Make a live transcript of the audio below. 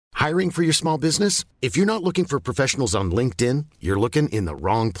Hiring for your small business? If you're not looking for professionals on LinkedIn, you're looking in the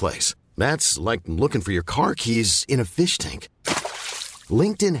wrong place. That's like looking for your car keys in a fish tank.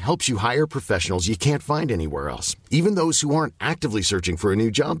 LinkedIn helps you hire professionals you can't find anywhere else, even those who aren't actively searching for a new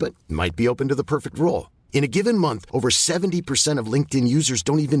job but might be open to the perfect role. In a given month, over 70% of LinkedIn users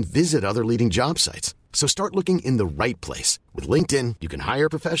don't even visit other leading job sites. So start looking in the right place. With LinkedIn, you can hire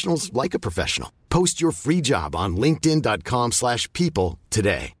professionals like a professional. Post your free job on linkedin.com/people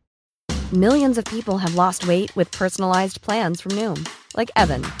today. Millions of people have lost weight with personalized plans from Noom. Like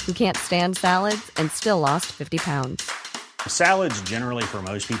Evan, who can't stand salads and still lost 50 pounds. Salads generally for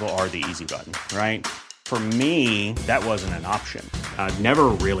most people are the easy button, right? For me, that wasn't an option. I never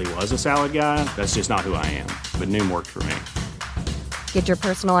really was a salad guy. That's just not who I am. But Noom worked for me. Get your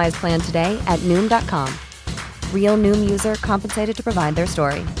personalized plan today at Noom.com. Real Noom user compensated to provide their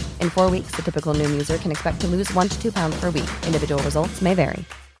story. In 4 weeks, the typical Noom user can expect to lose 1 to 2 pounds per week. Individual results may vary.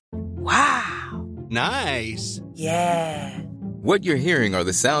 Wow. Nice. Yeah. What you're hearing are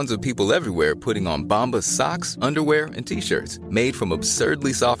the sounds of people everywhere putting on Bombas socks, underwear, and T-shirts made from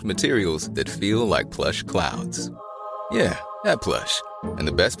absurdly soft materials that feel like plush clouds. Yeah, that plush. And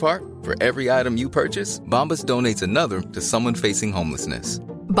the best part? For every item you purchase, Bombas donates another to someone facing homelessness.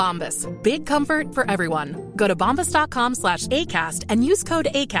 Bombas. Big comfort for everyone. Go to bombas.com/ACAST and use code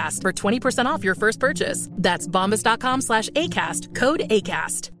ACAST for 20% off your first purchase. That's bombas.com/ACAST. Code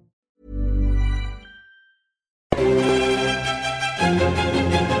ACAST.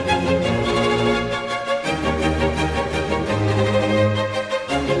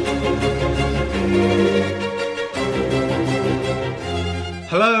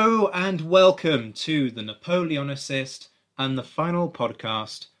 Hello and welcome to the Napoleonicist and the final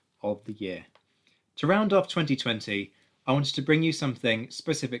podcast of the year. To round off 2020, I wanted to bring you something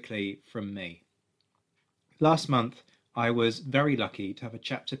specifically from me. Last month, I was very lucky to have a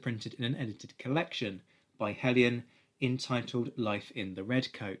chapter printed in an edited collection by Hellion entitled Life in the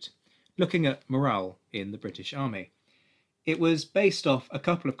Redcoat, looking at morale in the British Army. It was based off a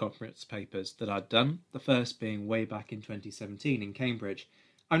couple of conference papers that I'd done, the first being way back in 2017 in Cambridge.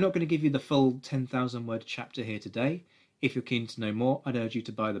 I'm not going to give you the full 10,000 word chapter here today. If you're keen to know more, I'd urge you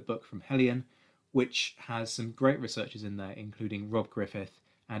to buy the book from Hellion, which has some great researchers in there, including Rob Griffith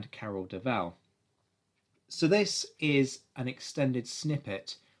and Carol Duval. So this is an extended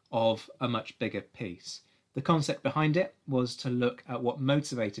snippet of a much bigger piece. The concept behind it was to look at what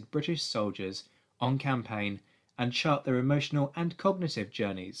motivated British soldiers on campaign and chart their emotional and cognitive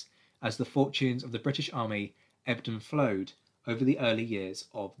journeys as the fortunes of the British Army ebbed and flowed over the early years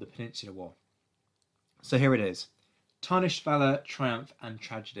of the Peninsular War. So here it is. Tarnished valour, triumph and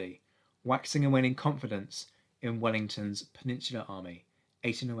tragedy, waxing and waning confidence in Wellington's Peninsular Army,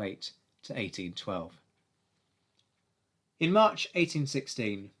 1808 to 1812. In March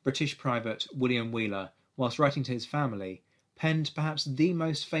 1816, British private William Wheeler, whilst writing to his family, penned perhaps the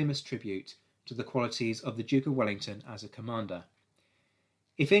most famous tribute to the qualities of the Duke of Wellington as a commander.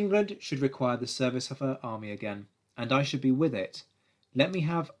 If England should require the service of her army again, and I should be with it, let me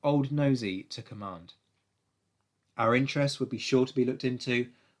have Old Nosey to command. Our interests would be sure to be looked into.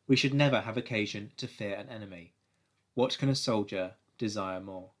 We should never have occasion to fear an enemy. What can a soldier desire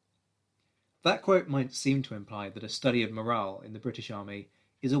more? That quote might seem to imply that a study of morale in the British Army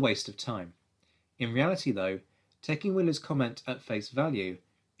is a waste of time. In reality, though, taking Wheeler's comment at face value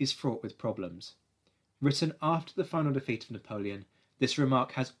is fraught with problems. Written after the final defeat of Napoleon, this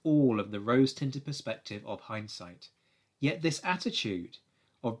remark has all of the rose-tinted perspective of hindsight. Yet this attitude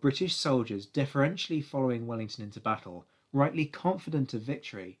of British soldiers deferentially following Wellington into battle, rightly confident of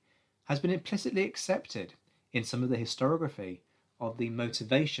victory, has been implicitly accepted in some of the historiography of the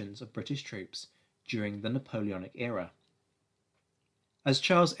motivations of British troops during the Napoleonic era. As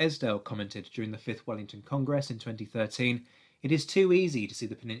Charles Esdale commented during the 5th Wellington Congress in 2013, it is too easy to see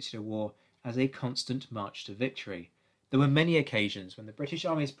the Peninsular War as a constant march to victory. There were many occasions when the British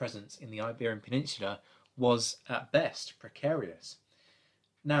Army's presence in the Iberian Peninsula was, at best, precarious.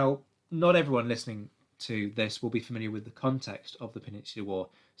 Now, not everyone listening to this will be familiar with the context of the Peninsular War,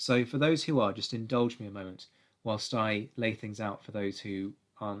 so for those who are, just indulge me a moment whilst I lay things out for those who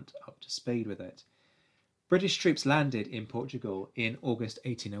aren't up to speed with it. British troops landed in Portugal in August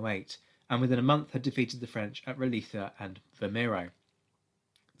 1808, and within a month had defeated the French at Ralitha and Vermiro.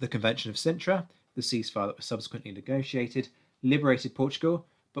 The Convention of Cintra, the ceasefire that was subsequently negotiated, liberated Portugal,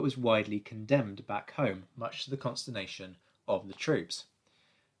 but was widely condemned back home, much to the consternation of the troops.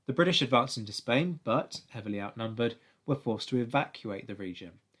 The British advanced into Spain, but, heavily outnumbered, were forced to evacuate the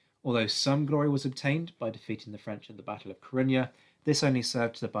region. Although some glory was obtained by defeating the French at the Battle of Corunna, this only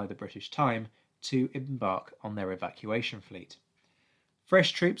served to buy the British time to embark on their evacuation fleet.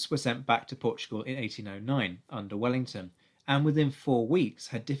 Fresh troops were sent back to Portugal in 1809 under Wellington, and within 4 weeks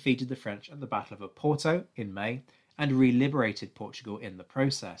had defeated the French at the Battle of Oporto in May and re-liberated Portugal in the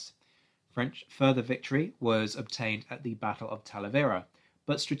process. French further victory was obtained at the Battle of Talavera,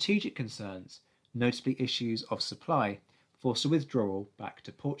 but strategic concerns, notably issues of supply, forced a withdrawal back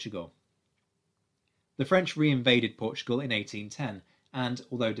to Portugal. The French re-invaded Portugal in 1810 and,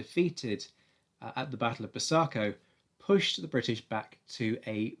 although defeated at the Battle of Busaco, pushed the British back to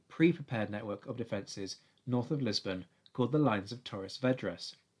a pre-prepared network of defences north of Lisbon called the Lines of Torres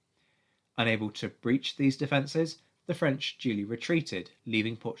Vedras. Unable to breach these defences, the French duly retreated,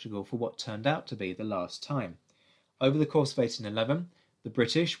 leaving Portugal for what turned out to be the last time. Over the course of 1811, the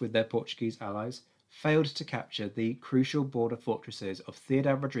British, with their Portuguese allies, failed to capture the crucial border fortresses of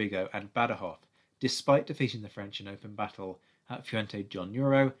Ciudad Rodrigo and Badajoz, despite defeating the French in open battle at Fuente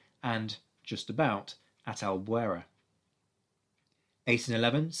Jonnero and, just about, at Albuera.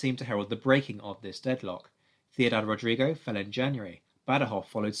 1811 seemed to herald the breaking of this deadlock. Ciudad Rodrigo fell in January, Badajoz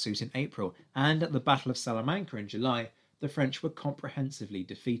followed suit in April, and at the Battle of Salamanca in July, the French were comprehensively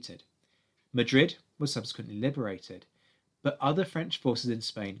defeated. Madrid was subsequently liberated, but other French forces in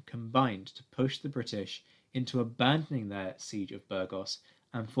Spain combined to push the British into abandoning their siege of Burgos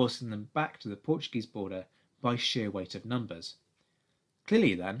and forcing them back to the Portuguese border by sheer weight of numbers.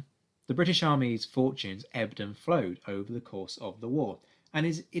 Clearly, then, the British Army's fortunes ebbed and flowed over the course of the war, and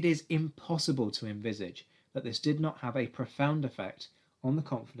it is impossible to envisage that this did not have a profound effect on the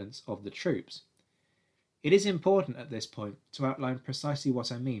confidence of the troops. It is important at this point to outline precisely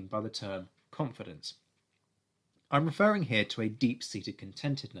what I mean by the term confidence. I'm referring here to a deep-seated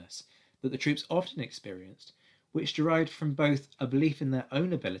contentedness that the troops often experienced, which derived from both a belief in their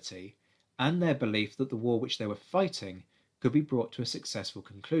own ability and their belief that the war which they were fighting could be brought to a successful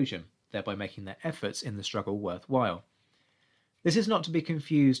conclusion, thereby making their efforts in the struggle worthwhile. This is not to be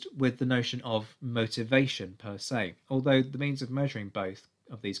confused with the notion of motivation per se, although the means of measuring both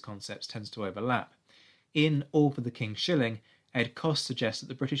of these concepts tends to overlap. In All for the King's Shilling, Ed Cost suggests that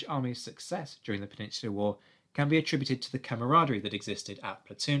the British Army's success during the Peninsular War can be attributed to the camaraderie that existed at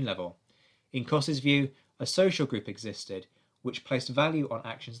platoon level. In Cost's view, a social group existed which placed value on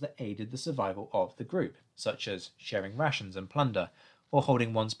actions that aided the survival of the group, such as sharing rations and plunder, or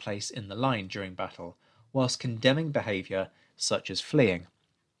holding one's place in the line during battle, whilst condemning behaviour such as fleeing.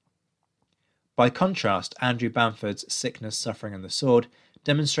 By contrast, Andrew Bamford's Sickness, Suffering and the Sword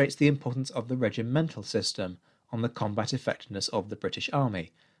demonstrates the importance of the regimental system on the combat effectiveness of the British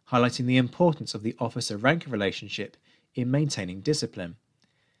Army, highlighting the importance of the officer-ranker relationship in maintaining discipline.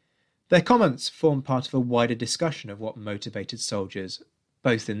 Their comments form part of a wider discussion of what motivated soldiers,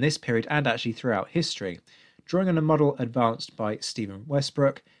 both in this period and actually throughout history, drawing on a model advanced by Stephen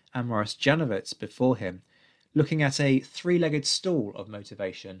Westbrook and Morris Janowitz before him, looking at a three-legged stool of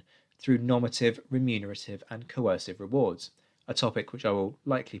motivation through normative, remunerative and coercive rewards, a topic which I will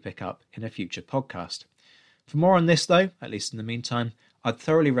likely pick up in a future podcast. For more on this though, at least in the meantime, I'd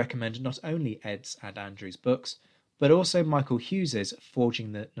thoroughly recommend not only Ed's and Andrew's books, but also Michael Hughes's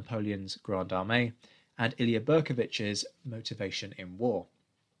Forging the Napoleon's Grande Armée and Ilya Berkovich's Motivation in War.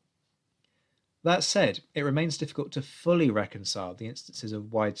 That said, it remains difficult to fully reconcile the instances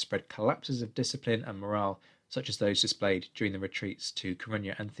of widespread collapses of discipline and morale, such as those displayed during the retreats to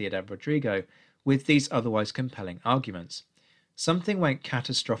Coruña and Ciudad Rodrigo, with these otherwise compelling arguments. Something went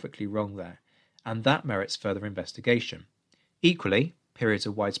catastrophically wrong there, and that merits further investigation. Equally, periods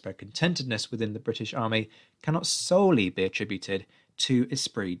of widespread contentedness within the British Army cannot solely be attributed to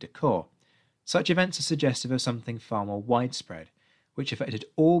esprit de corps. Such events are suggestive of something far more widespread, which affected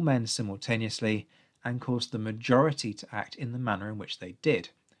all men simultaneously and caused the majority to act in the manner in which they did.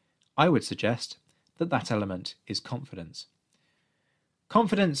 I would suggest that that element is confidence.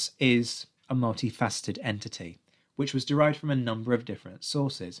 Confidence is a multifaceted entity, which was derived from a number of different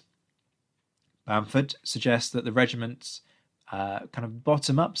sources. Bamford suggests that the regiment's kind of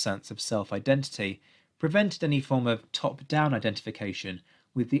bottom-up sense of self-identity prevented any form of top-down identification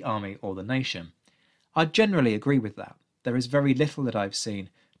with the army or the nation. I generally agree with that. There is very little that I've seen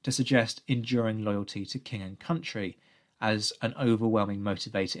to suggest enduring loyalty to king and country as an overwhelming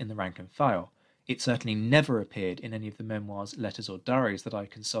motivator in the rank and file. It certainly never appeared in any of the memoirs, letters or diaries that I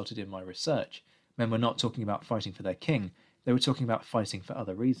consulted in my research. Men were not talking about fighting for their king, they were talking about fighting for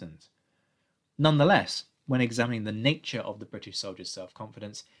other reasons. Nonetheless, when examining the nature of the British soldier's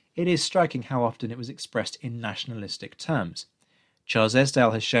self-confidence, it is striking how often it was expressed in nationalistic terms. Charles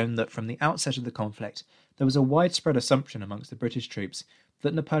Esdale has shown that from the outset of the conflict, there was a widespread assumption amongst the British troops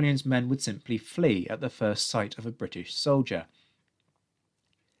that Napoleon's men would simply flee at the first sight of a British soldier.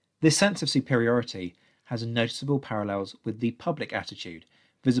 This sense of superiority has noticeable parallels with the public attitude,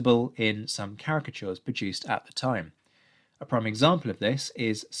 visible in some caricatures produced at the time. A prime example of this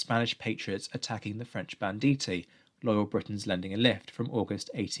is Spanish patriots attacking the French banditti, loyal Britons lending a lift, from August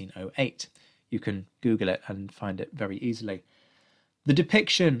 1808. You can Google it and find it very easily. The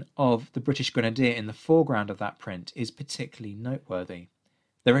depiction of the British grenadier in the foreground of that print is particularly noteworthy.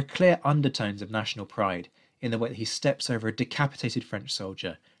 There are clear undertones of national pride in the way that he steps over a decapitated French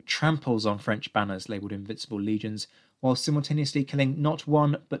soldier, tramples on French banners labelled Invincible Legions, while simultaneously killing not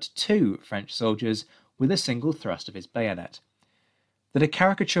one but two French soldiers with a single thrust of his bayonet. That a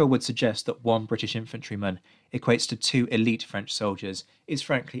caricature would suggest that one British infantryman equates to two elite French soldiers is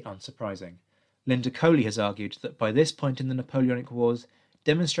frankly unsurprising. Linda Coley has argued that by this point in the Napoleonic Wars,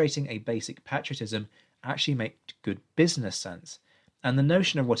 demonstrating a basic patriotism actually made good business sense, and the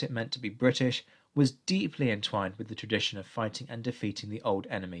notion of what it meant to be British was deeply entwined with the tradition of fighting and defeating the old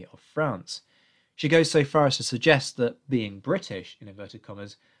enemy of France. She goes so far as to suggest that being British, in inverted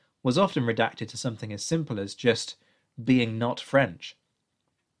commas, was often redacted to something as simple as just being not French.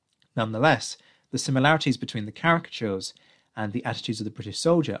 Nonetheless, the similarities between the caricatures and the attitudes of the British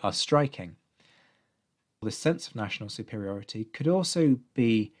soldier are striking. This sense of national superiority could also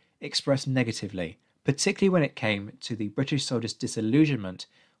be expressed negatively, particularly when it came to the British soldiers' disillusionment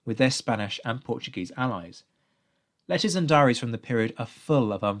with their Spanish and Portuguese allies. Letters and diaries from the period are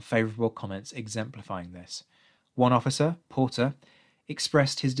full of unfavourable comments exemplifying this. One officer, Porter,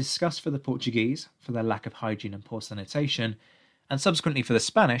 expressed his disgust for the Portuguese for their lack of hygiene and poor sanitation, and subsequently for the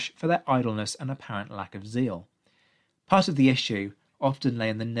Spanish for their idleness and apparent lack of zeal. Part of the issue often lay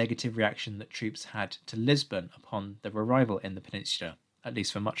in the negative reaction that troops had to Lisbon upon their arrival in the Peninsular, at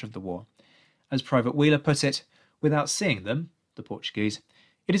least for much of the war. As Private Wheeler put it, without seeing them, the Portuguese,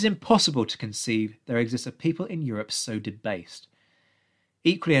 it is impossible to conceive there exists a people in Europe so debased.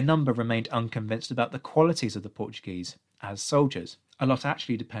 Equally, a number remained unconvinced about the qualities of the Portuguese as soldiers. A lot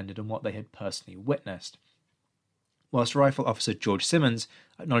actually depended on what they had personally witnessed. Whilst Rifle Officer George Simmons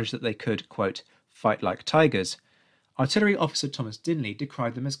acknowledged that they could, quote, fight like tigers, Artillery Officer Thomas Dinley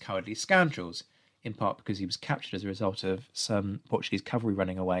decried them as cowardly scoundrels, in part because he was captured as a result of some Portuguese cavalry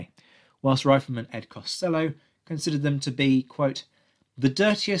running away, whilst Rifleman Ed Costello considered them to be, quote, the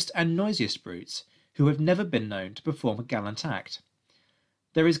dirtiest and noisiest brutes who have never been known to perform a gallant act.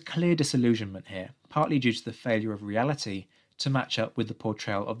 There is clear disillusionment here, partly due to the failure of reality to match up with the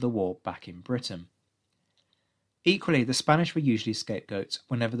portrayal of the war back in Britain. Equally, the Spanish were usually scapegoats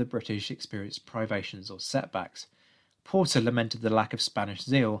whenever the British experienced privations or setbacks. Porter lamented the lack of Spanish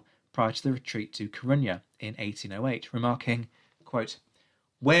zeal prior to the retreat to Coruña in 1808, remarking, quote,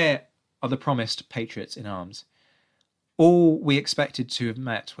 where are the promised patriots in arms? All we expected to have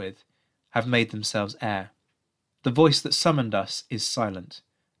met with have made themselves air. The voice that summoned us is silent.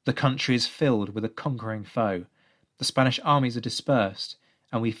 The country is filled with a conquering foe. The Spanish armies are dispersed,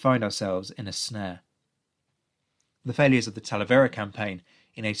 and we find ourselves in a snare. The failures of the Talavera campaign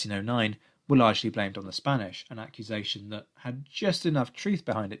in 1809 were largely blamed on the Spanish, an accusation that had just enough truth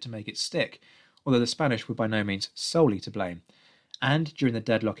behind it to make it stick, although the Spanish were by no means solely to blame. And during the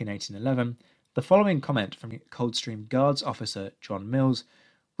deadlock in 1811, the following comment from Coldstream Guards officer John Mills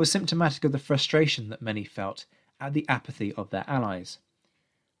was symptomatic of the frustration that many felt at the apathy of their allies.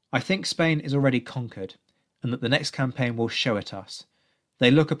 I think Spain is already conquered, and that the next campaign will show it us.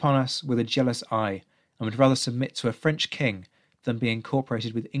 They look upon us with a jealous eye, and would rather submit to a French king than be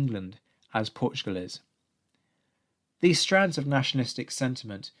incorporated with England, as Portugal is. These strands of nationalistic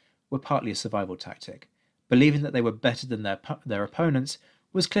sentiment were partly a survival tactic. Believing that they were better than their opponents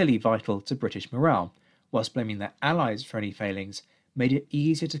was clearly vital to British morale, whilst blaming their allies for any failings made it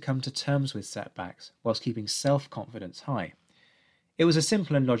easier to come to terms with setbacks, whilst keeping self-confidence high. It was a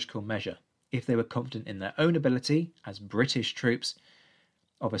simple and logical measure. If they were confident in their own ability, as British troops,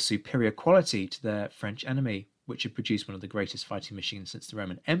 of a superior quality to their French enemy, which had produced one of the greatest fighting machines since the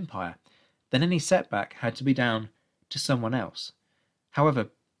Roman Empire, then any setback had to be down to someone else. However,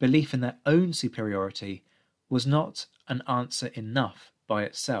 belief in their own superiority was not an answer enough by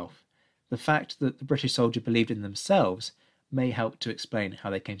itself. The fact that the British soldier believed in themselves may help to explain how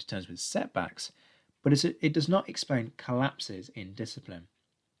they came to terms with setbacks, but it does not explain collapses in discipline.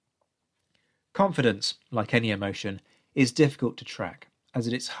 Confidence, like any emotion, is difficult to track, as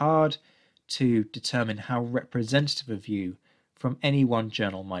it is hard to determine how representative a view from any one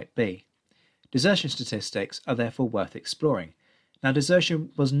journal might be. Desertion statistics are therefore worth exploring. Now,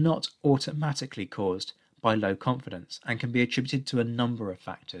 desertion was not automatically caused by low confidence and can be attributed to a number of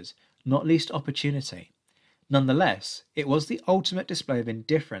factors, not least opportunity. Nonetheless, it was the ultimate display of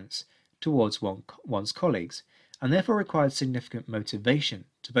indifference towards one's colleagues, and therefore required significant motivation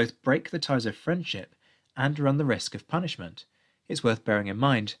to both break the ties of friendship and run the risk of punishment. It's worth bearing in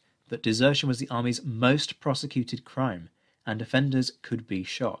mind that desertion was the army's most prosecuted crime, and offenders could be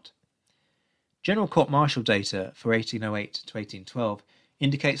shot. General court-martial data for 1808 to 1812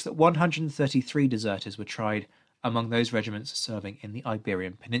 indicates that 133 deserters were tried among those regiments serving in the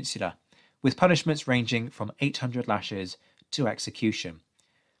Iberian Peninsula, with punishments ranging from 800 lashes to execution.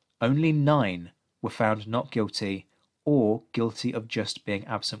 Only 9 were found not guilty or guilty of just being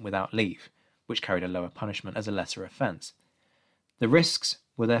absent without leave, which carried a lower punishment as a lesser offence. The risks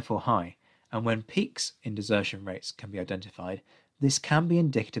were therefore high, and when peaks in desertion rates can be identified, this can be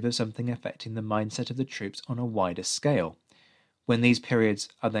indicative of something affecting the mindset of the troops on a wider scale. When these periods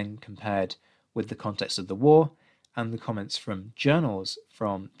are then compared with the context of the war and the comments from journals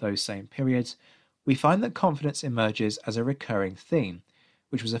from those same periods, we find that confidence emerges as a recurring theme,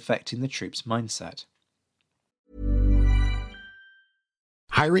 which was affecting the troops' mindset.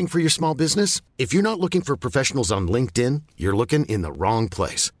 Hiring for your small business? If you're not looking for professionals on LinkedIn, you're looking in the wrong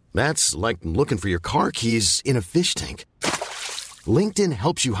place. That's like looking for your car keys in a fish tank. LinkedIn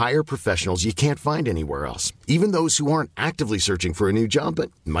helps you hire professionals you can't find anywhere else, even those who aren't actively searching for a new job but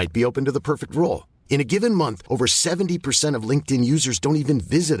might be open to the perfect role. In a given month, over 70% of LinkedIn users don't even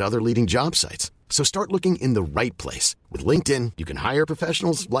visit other leading job sites. So start looking in the right place. With LinkedIn, you can hire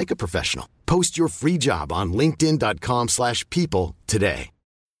professionals like a professional. Post your free job on linkedin.com/people today.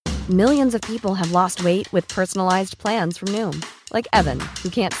 Millions of people have lost weight with personalized plans from Noom. Like Evan, who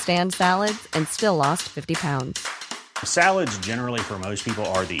can't stand salads and still lost 50 pounds. Salads generally for most people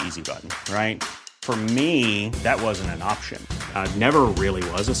are the easy button, right? For me, that wasn't an option. I never really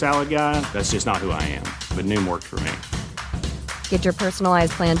was a salad guy. That's just not who I am. But Noom worked for me. Get your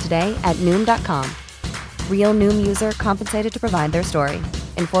personalized plan today at Noom.com. Real Noom user compensated to provide their story.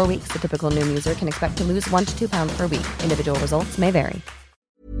 In 4 weeks, the typical Noom user can expect to lose 1 to 2 pounds per week. Individual results may vary.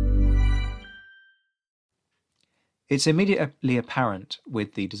 It's immediately apparent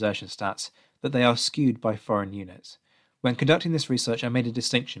with the desertion stats that they are skewed by foreign units. When conducting this research, I made a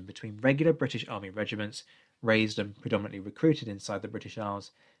distinction between regular British Army regiments, raised and predominantly recruited inside the British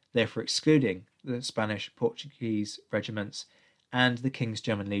Isles, therefore excluding the Spanish, Portuguese regiments, and the King's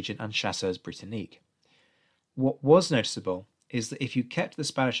German Legion and Chasseurs Britanniques. What was noticeable is that if you kept the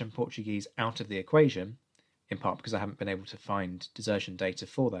Spanish and Portuguese out of the equation, in part because I haven't been able to find desertion data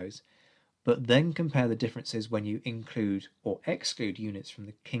for those, but then compare the differences when you include or exclude units from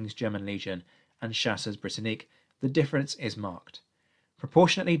the King's German Legion and Chasseurs Britanniques, the difference is marked.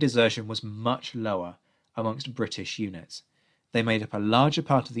 Proportionately, desertion was much lower amongst British units. They made up a larger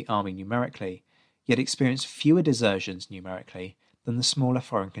part of the army numerically, yet experienced fewer desertions numerically than the smaller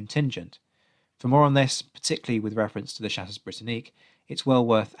foreign contingent. For more on this, particularly with reference to the Chasseurs Britanniques, it's well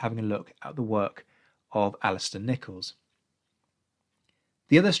worth having a look at the work of Alistair Nichols.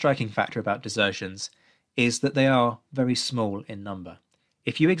 The other striking factor about desertions is that they are very small in number.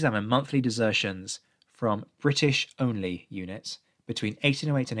 If you examine monthly desertions from British-only units between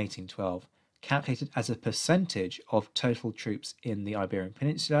 1808 and 1812, calculated as a percentage of total troops in the Iberian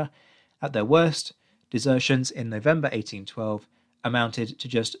Peninsula, at their worst, desertions in November 1812 amounted to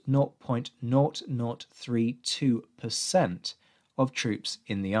just 0.0032% of troops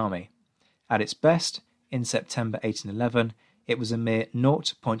in the army. At its best, in September 1811, it was a mere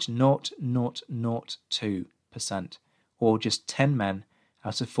 0.0002%, or just 10 men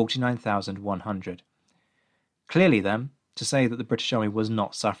out of 49,100. Clearly, then, to say that the British Army was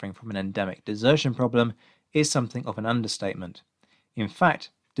not suffering from an endemic desertion problem is something of an understatement. In fact,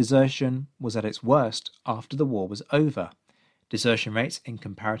 desertion was at its worst after the war was over. Desertion rates, in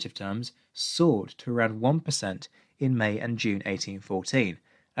comparative terms, soared to around 1% in May and June 1814,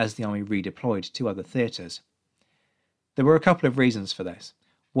 as the army redeployed to other theatres. There were a couple of reasons for this.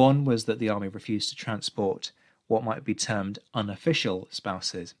 One was that the army refused to transport what might be termed unofficial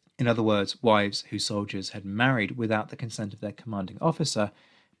spouses, in other words, wives whose soldiers had married without the consent of their commanding officer,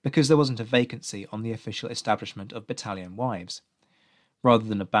 because there wasn't a vacancy on the official establishment of battalion wives. Rather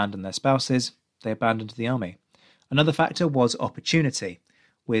than abandon their spouses, they abandoned the army. Another factor was opportunity,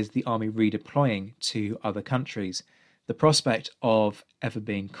 with the army redeploying to other countries. The prospect of ever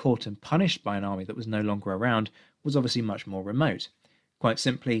being caught and punished by an army that was no longer around was obviously much more remote. Quite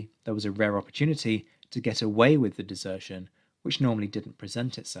simply, there was a rare opportunity to get away with the desertion, which normally didn't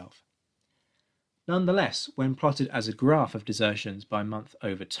present itself. Nonetheless, when plotted as a graph of desertions by month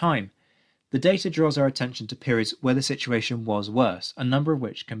over time, the data draws our attention to periods where the situation was worse, a number of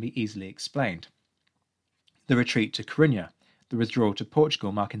which can be easily explained. The retreat to Coruña, the withdrawal to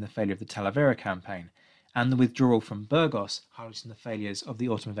Portugal marking the failure of the Talavera campaign, and the withdrawal from Burgos highlighting the failures of the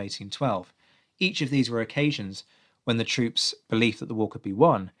autumn of 1812. Each of these were occasions when the troops' belief that the war could be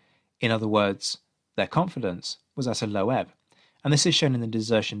won, in other words, Their confidence was at a low ebb, and this is shown in the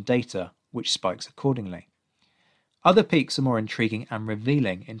desertion data, which spikes accordingly. Other peaks are more intriguing and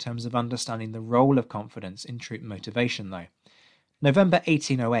revealing in terms of understanding the role of confidence in troop motivation, though. November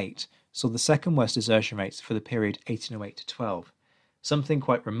 1808 saw the second worst desertion rates for the period 1808 to 12, something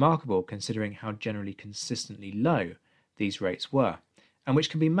quite remarkable considering how generally consistently low these rates were, and which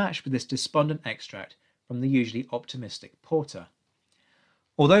can be matched with this despondent extract from the usually optimistic Porter.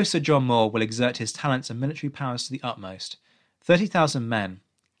 Although Sir John Moore will exert his talents and military powers to the utmost, 30,000 men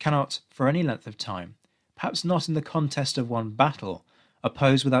cannot, for any length of time, perhaps not in the contest of one battle,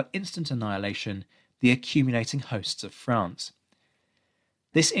 oppose without instant annihilation the accumulating hosts of France.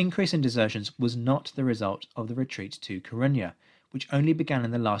 This increase in desertions was not the result of the retreat to Corunna, which only began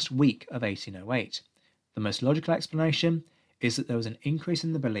in the last week of 1808. The most logical explanation is that there was an increase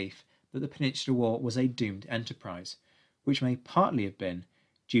in the belief that the Peninsular War was a doomed enterprise, which may partly have been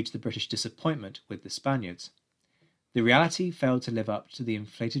due to the British disappointment with the Spaniards. The reality failed to live up to the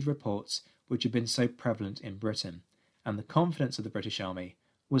inflated reports which had been so prevalent in Britain, and the confidence of the British Army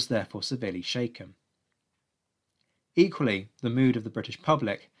was therefore severely shaken. Equally, the mood of the British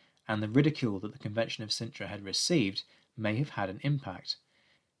public and the ridicule that the Convention of Cintra had received may have had an impact.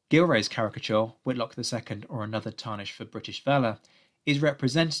 Gilray's caricature, Whitlock II or another tarnish for British valour, is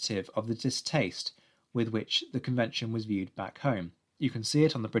representative of the distaste with which the convention was viewed back home. You can see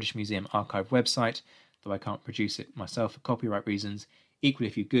it on the British Museum Archive website, though I can't produce it myself for copyright reasons. Equally,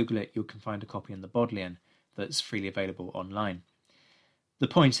 if you Google it, you can find a copy in the Bodleian that's freely available online. The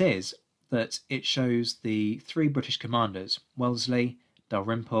point is that it shows the three British commanders, Wellesley,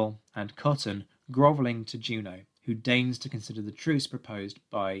 Dalrymple, and Cotton, grovelling to Junot, who deigns to consider the truce proposed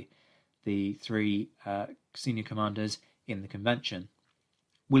by the three senior commanders in the convention.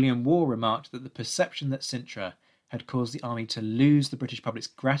 William Waugh remarked that the perception that Cintra had caused the army to lose the British public's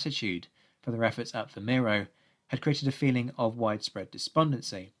gratitude for their efforts at Valmiero had created a feeling of widespread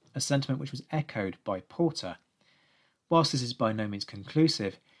despondency, a sentiment which was echoed by Porter. Whilst this is by no means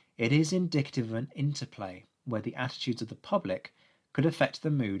conclusive, it is indicative of an interplay where the attitudes of the public could affect the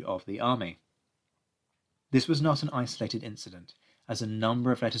mood of the army. This was not an isolated incident, as a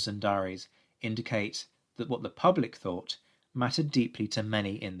number of letters and diaries indicate that what the public thought mattered deeply to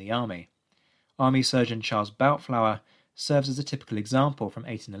many in the army. Army Surgeon Charles Boutflower serves as a typical example from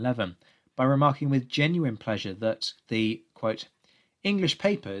 1811 by remarking with genuine pleasure that the, quote, English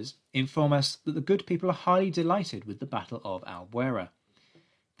papers inform us that the good people are highly delighted with the Battle of Albuera.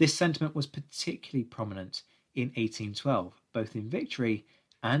 This sentiment was particularly prominent in 1812, both in victory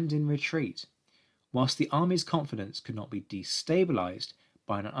and in retreat. Whilst the army's confidence could not be destabilised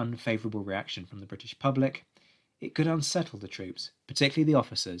by an unfavourable reaction from the British public, it could unsettle the troops, particularly the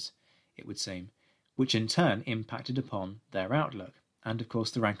officers, it would seem, which in turn impacted upon their outlook. And of course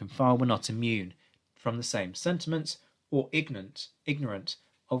the rank and file were not immune from the same sentiments or ignorant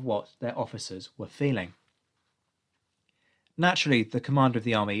of what their officers were feeling. Naturally, the commander of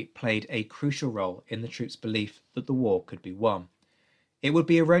the army played a crucial role in the troops' belief that the war could be won. It would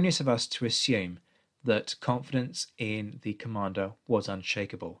be erroneous of us to assume that confidence in the commander was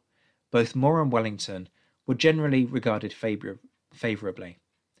unshakable. Both Moore and Wellington were generally regarded favourably.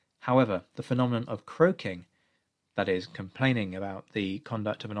 However, the phenomenon of croaking, that is, complaining about the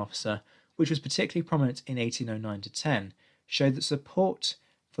conduct of an officer, which was particularly prominent in 1809-10, showed that support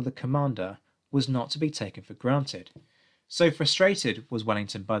for the commander was not to be taken for granted. So frustrated was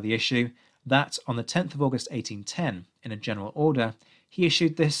Wellington by the issue that on the 10th of August 1810, in a general order, he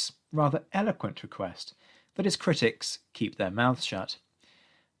issued this rather eloquent request that his critics keep their mouths shut.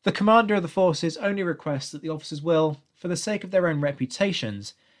 The commander of the forces only requests that the officers will, for the sake of their own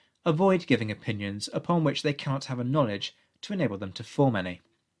reputations, avoid giving opinions upon which they cannot have a knowledge to enable them to form any.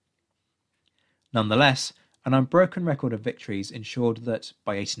 Nonetheless, an unbroken record of victories ensured that,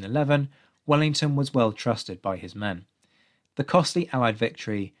 by 1811, Wellington was well trusted by his men. The costly Allied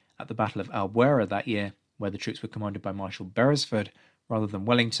victory at the Battle of Albuera that year, where the troops were commanded by Marshal Beresford rather than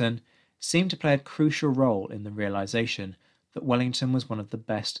Wellington, seemed to play a crucial role in the realisation that Wellington was one of the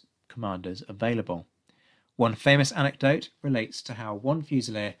best commanders available. One famous anecdote relates to how one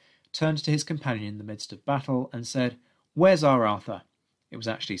Fusilier turned to his companion in the midst of battle and said, "Where's our Arthur?" It was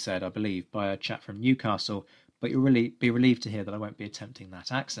actually said, I believe, by a chap from Newcastle, but you'll really be relieved to hear that I won't be attempting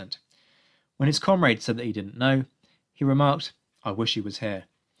that accent. When his comrade said that he didn't know, he remarked, "I wish he was here."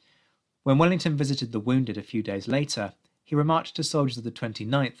 When Wellington visited the wounded a few days later, he remarked to soldiers of the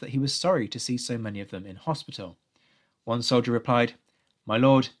 29th that he was sorry to see so many of them in hospital. One soldier replied, "My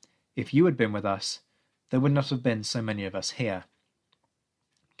lord, if you had been with us, there would not have been so many of us here."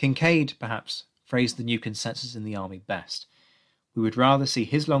 Kincaid, perhaps, phrased the new consensus in the army best. We would rather see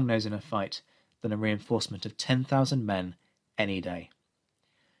his long nose in a fight than a reinforcement of 10,000 men any day.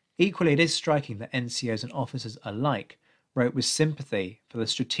 Equally, it is striking that NCOs and officers alike wrote with sympathy for the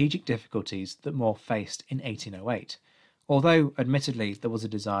strategic difficulties that Moore faced in 1808, although admittedly there was a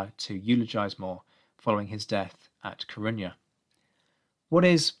desire to eulogise Moore following his death at Corunna. What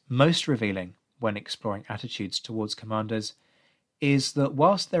is most revealing when exploring attitudes towards commanders is that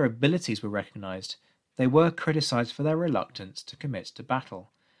whilst their abilities were recognised, they were criticised for their reluctance to commit to battle.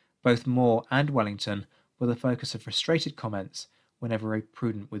 Both Moore and Wellington were the focus of frustrated comments whenever a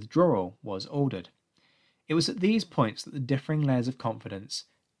prudent withdrawal was ordered. It was at these points that the differing layers of confidence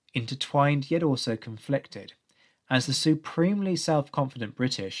intertwined yet also conflicted, as the supremely self-confident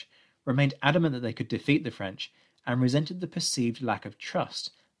British remained adamant that they could defeat the French and resented the perceived lack of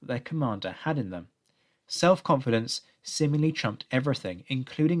trust that their commander had in them. Self-confidence seemingly trumped everything,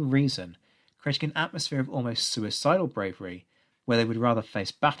 including reason, creating an atmosphere of almost suicidal bravery where they would rather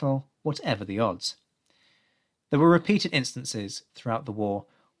face battle, whatever the odds. There were repeated instances throughout the war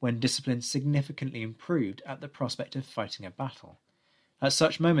when discipline significantly improved at the prospect of fighting a battle. At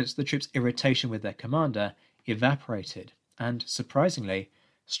such moments, the troops' irritation with their commander evaporated, and, surprisingly,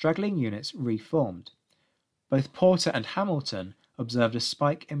 straggling units reformed. Both Porter and Hamilton observed a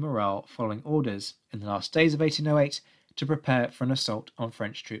spike in morale following orders, in the last days of 1808, to prepare for an assault on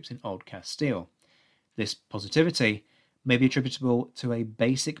French troops in Old Castile. This positivity may be attributable to a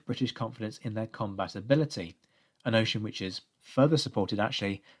basic British confidence in their combat ability, a notion which is further supported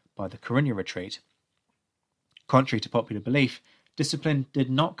actually by the Corunna retreat. Contrary to popular belief, discipline did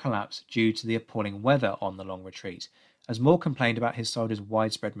not collapse due to the appalling weather on the long retreat, as Moore complained about his soldiers'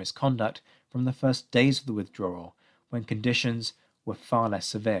 widespread misconduct from the first days of the withdrawal, when conditions were far less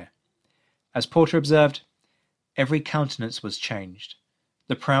severe. As Porter observed, every countenance was changed.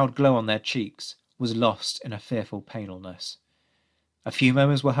 The proud glow on their cheeks was lost in a fearful paleness. A few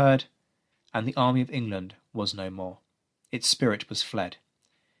murmurs were heard, and the army of England was no more. Its spirit was fled.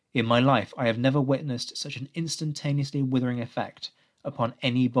 In my life I have never witnessed such an instantaneously withering effect upon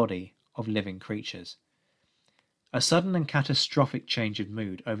any body of living creatures. A sudden and catastrophic change of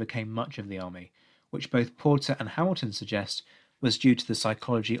mood overcame much of the army, which both Porter and Hamilton suggest was due to the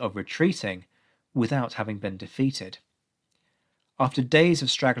psychology of retreating without having been defeated. After days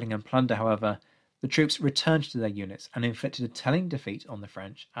of straggling and plunder, however, the troops returned to their units and inflicted a telling defeat on the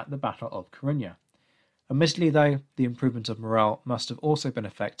French at the Battle of Corunna. Admittedly, though, the improvement of morale must have also been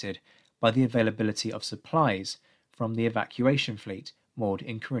affected by the availability of supplies from the evacuation fleet moored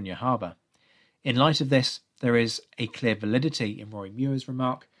in Corunna harbour. In light of this, there is a clear validity in Rory Muir's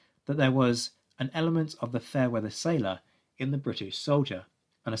remark that there was an element of the fair-weather sailor in the British soldier,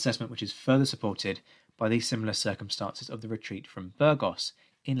 an assessment which is further supported by the similar circumstances of the retreat from Burgos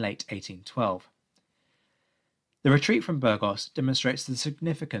in late 1812. The retreat from Burgos demonstrates the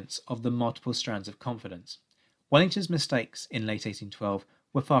significance of the multiple strands of confidence. Wellington's mistakes in late 1812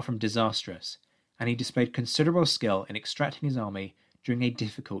 were far from disastrous, and he displayed considerable skill in extracting his army during a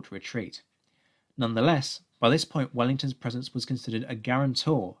difficult retreat. Nonetheless, by this point Wellington's presence was considered a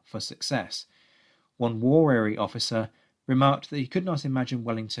guarantor for success. One war-weary officer remarked that he could not imagine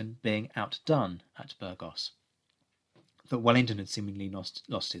Wellington being outdone at Burgos. That Wellington had seemingly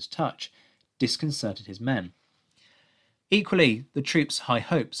lost his touch disconcerted his men. Equally, the troops' high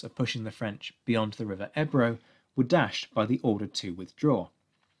hopes of pushing the French beyond the river Ebro were dashed by the order to withdraw.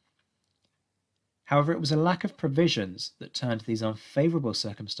 However, it was a lack of provisions that turned these unfavourable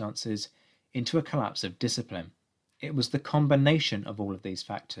circumstances into a collapse of discipline. It was the combination of all of these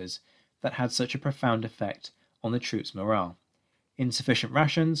factors that had such a profound effect on the troops' morale. Insufficient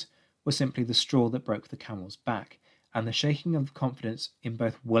rations were simply the straw that broke the camel's back, and the shaking of confidence in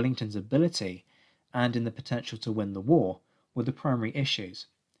both Wellington's ability and in the potential to win the war were the primary issues.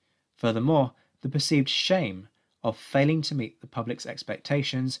 Furthermore, the perceived shame of failing to meet the public's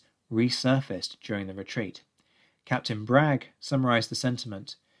expectations resurfaced during the retreat. Captain Bragg summarised the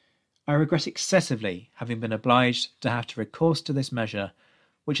sentiment: "I regret excessively having been obliged to have to recourse to this measure,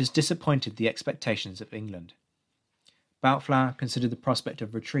 which has disappointed the expectations of England." Boutflower considered the prospect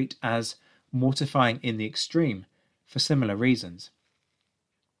of retreat as mortifying in the extreme for similar reasons.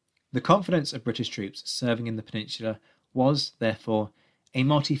 The confidence of British troops serving in the Peninsula was, therefore, a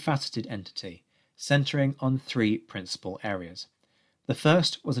multifaceted entity, centering on three principal areas. The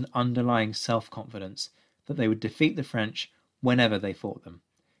first was an underlying self-confidence that they would defeat the French whenever they fought them.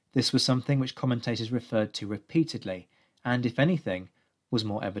 This was something which commentators referred to repeatedly, and, if anything, was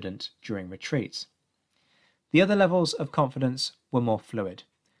more evident during retreats. The other levels of confidence were more fluid.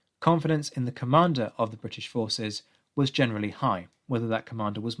 Confidence in the commander of the British forces was generally high, whether that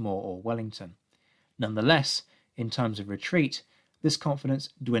commander was Moore or Wellington. Nonetheless, in times of retreat, this confidence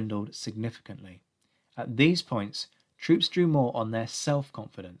dwindled significantly. At these points, troops drew more on their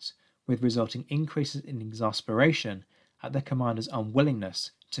self-confidence, with resulting increases in exasperation at their commander's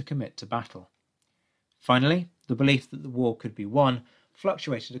unwillingness to commit to battle. Finally, the belief that the war could be won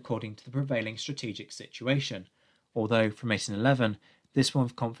fluctuated according to the prevailing strategic situation, although from 1811 this form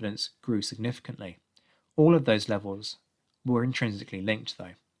of confidence grew significantly. All of those levels were intrinsically linked,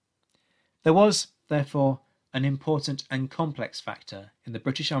 though. There was, therefore, an important and complex factor in the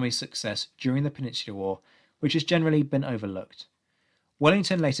British Army's success during the Peninsular War, which has generally been overlooked.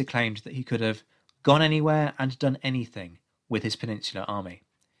 Wellington later claimed that he could have gone anywhere and done anything with his Peninsular Army.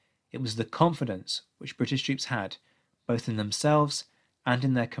 It was the confidence which British troops had, both in themselves and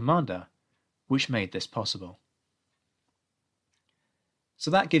in their commander, which made this possible. So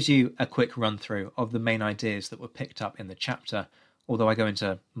that gives you a quick run-through of the main ideas that were picked up in the chapter, although I go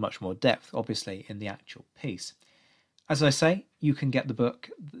into much more depth, obviously, in the actual piece. As I say, you can get the book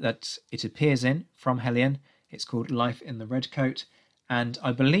that it appears in from Hellion. It's called Life in the Redcoat, and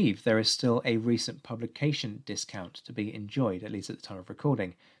I believe there is still a recent publication discount to be enjoyed, at least at the time of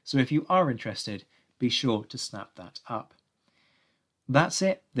recording. So if you are interested, be sure to snap that up. That's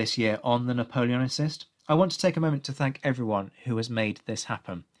it this year on The Napoleonicist. I want to take a moment to thank everyone who has made this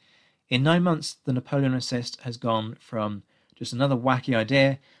happen. In 9 months, The Napoleonicist has gone from just another wacky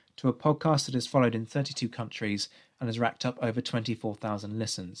idea to a podcast that has followed in 32 countries and has racked up over 24,000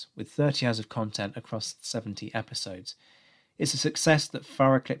 listens, with 30 hours of content across 70 episodes. It's a success that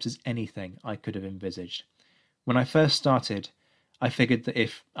far eclipses anything I could have envisaged. When I first started, I figured that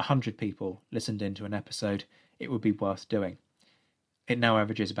if 100 people listened into an episode, it would be worth doing. It now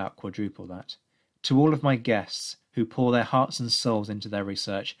averages about quadruple that. To all of my guests who pour their hearts and souls into their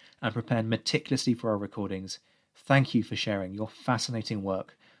research and prepare meticulously for our recordings, thank you for sharing your fascinating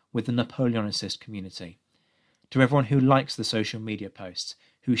work with the Napoleonicist community. To everyone who likes the social media posts,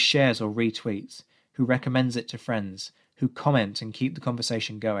 who shares or retweets, who recommends it to friends, who comment and keep the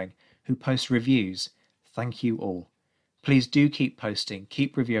conversation going, who post reviews, thank you all. Please do keep posting,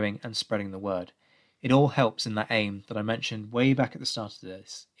 keep reviewing and spreading the word. It all helps in that aim that I mentioned way back at the start of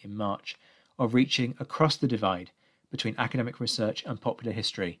this, in March, of reaching across the divide between academic research and popular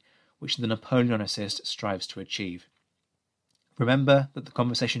history, which the Napoleonicist strives to achieve. Remember that the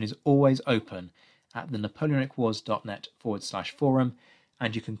conversation is always open at thenapoleonicwars.net/forum,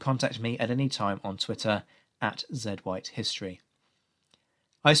 and you can contact me at any time on Twitter at ZWhiteHistory.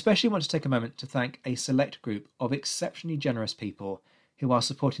 I especially want to take a moment to thank a select group of exceptionally generous people who are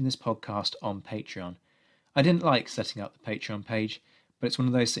supporting this podcast on Patreon. I didn't like setting up the Patreon page, but it's one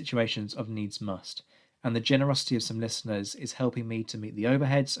of those situations of needs must, and the generosity of some listeners is helping me to meet the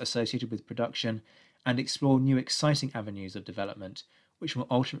overheads associated with production and explore new exciting avenues of development, which will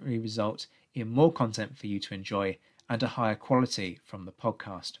ultimately result in more content for you to enjoy and a higher quality from the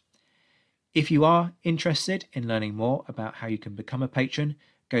podcast. If you are interested in learning more about how you can become a patron,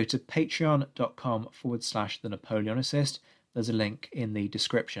 go to patreon.com/The Napoleonicist. There's a link in the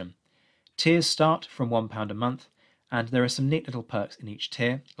description. Tiers start from £1 a month, and there are some neat little perks in each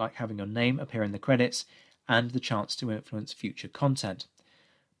tier, like having your name appear in the credits and the chance to influence future content.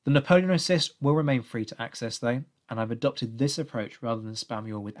 The Napoleonicist will remain free to access though, and I've adopted this approach rather than spam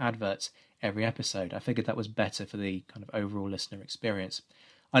you all with adverts every episode. I figured that was better for the kind of overall listener experience.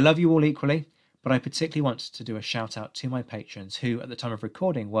 I love you all equally, but I particularly want to do a shout out to my patrons who, at the time of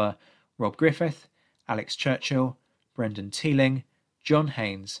recording, were Rob Griffith, Alex Churchill, Brendan Teeling, John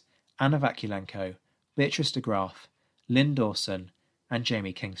Haynes, Anna Vakulenko, Beatrice de Graaf, Lynn Dawson, and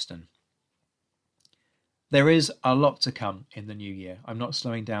Jamie Kingston. There is a lot to come in the new year. I'm not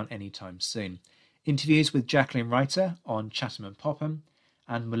slowing down anytime soon. Interviews with Jacqueline Reiter on Chatham and Popham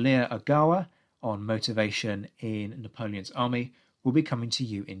and Malia Ogawa on motivation in Napoleon's army will be coming to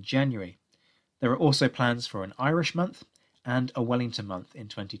you in January. There are also plans for an Irish month and a Wellington month in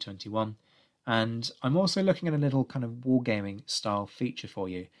 2021. And I'm also looking at a little kind of wargaming style feature for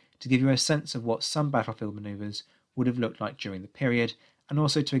you to give you a sense of what some battlefield manoeuvres would have looked like during the period, and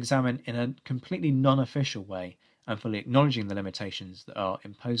also to examine in a completely non-official way and fully acknowledging the limitations that are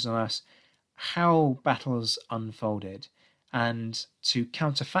imposed on us, how battles unfolded, and to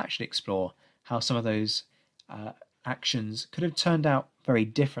counterfactually explore how some of those actions could have turned out very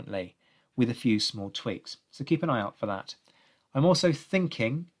differently with a few small tweaks. So keep an eye out for that. I'm also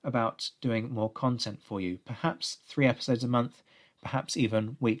thinking about doing more content for you, perhaps 3 episodes a month, perhaps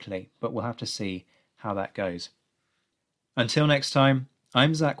even weekly, but we'll have to see how that goes. Until next time,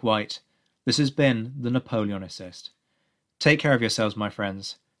 I'm Zach White. This has been The Napoleonicist. Take care of yourselves, my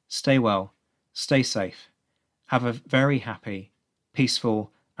friends. Stay well, stay safe. Have a very happy,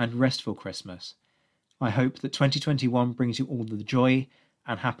 peaceful, and restful Christmas. I hope that 2021 brings you all the joy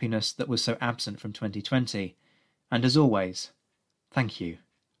and happiness that was so absent from 2020. And as always, thank you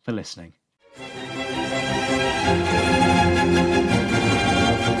for listening.